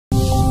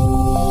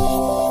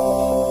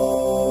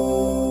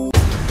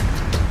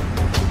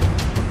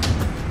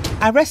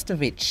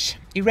Arestovich.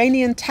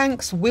 Iranian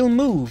tanks will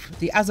move.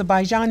 The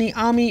Azerbaijani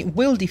army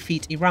will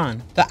defeat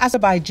Iran. The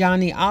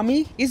Azerbaijani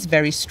army is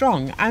very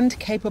strong and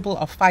capable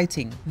of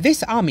fighting.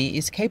 This army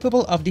is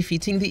capable of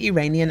defeating the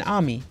Iranian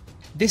army.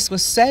 This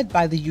was said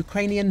by the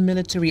Ukrainian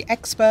military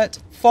expert,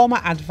 former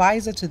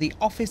advisor to the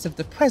office of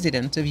the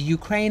president of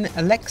Ukraine,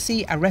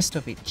 Alexei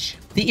Arestovich.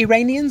 The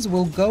Iranians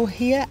will go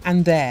here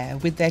and there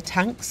with their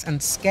tanks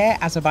and scare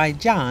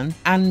Azerbaijan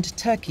and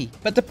Turkey.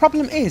 But the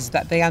problem is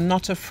that they are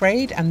not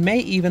afraid and may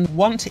even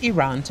want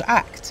Iran to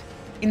act.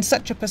 In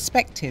such a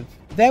perspective,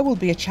 there will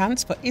be a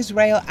chance for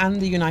Israel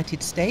and the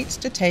United States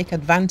to take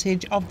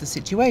advantage of the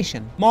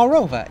situation.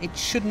 Moreover, it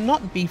should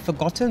not be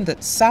forgotten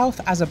that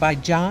South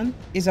Azerbaijan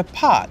is a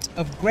part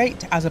of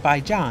Great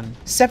Azerbaijan.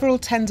 Several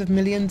tens of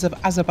millions of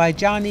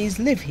Azerbaijanis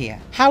live here.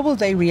 How will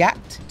they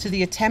react to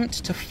the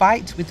attempt to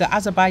fight with the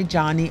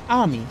Azerbaijani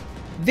army?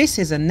 This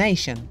is a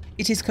nation.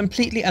 It is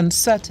completely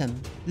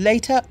uncertain.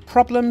 Later,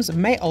 problems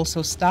may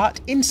also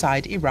start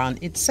inside Iran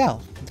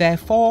itself.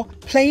 Therefore,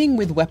 playing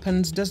with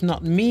weapons does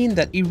not mean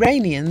that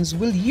Iranians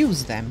will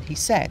use them, he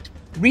said.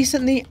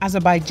 Recently,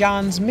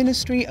 Azerbaijan's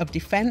Ministry of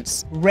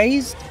Defense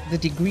raised the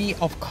degree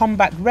of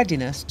combat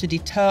readiness to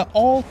deter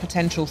all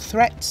potential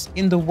threats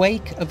in the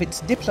wake of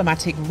its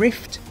diplomatic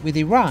rift with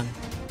Iran.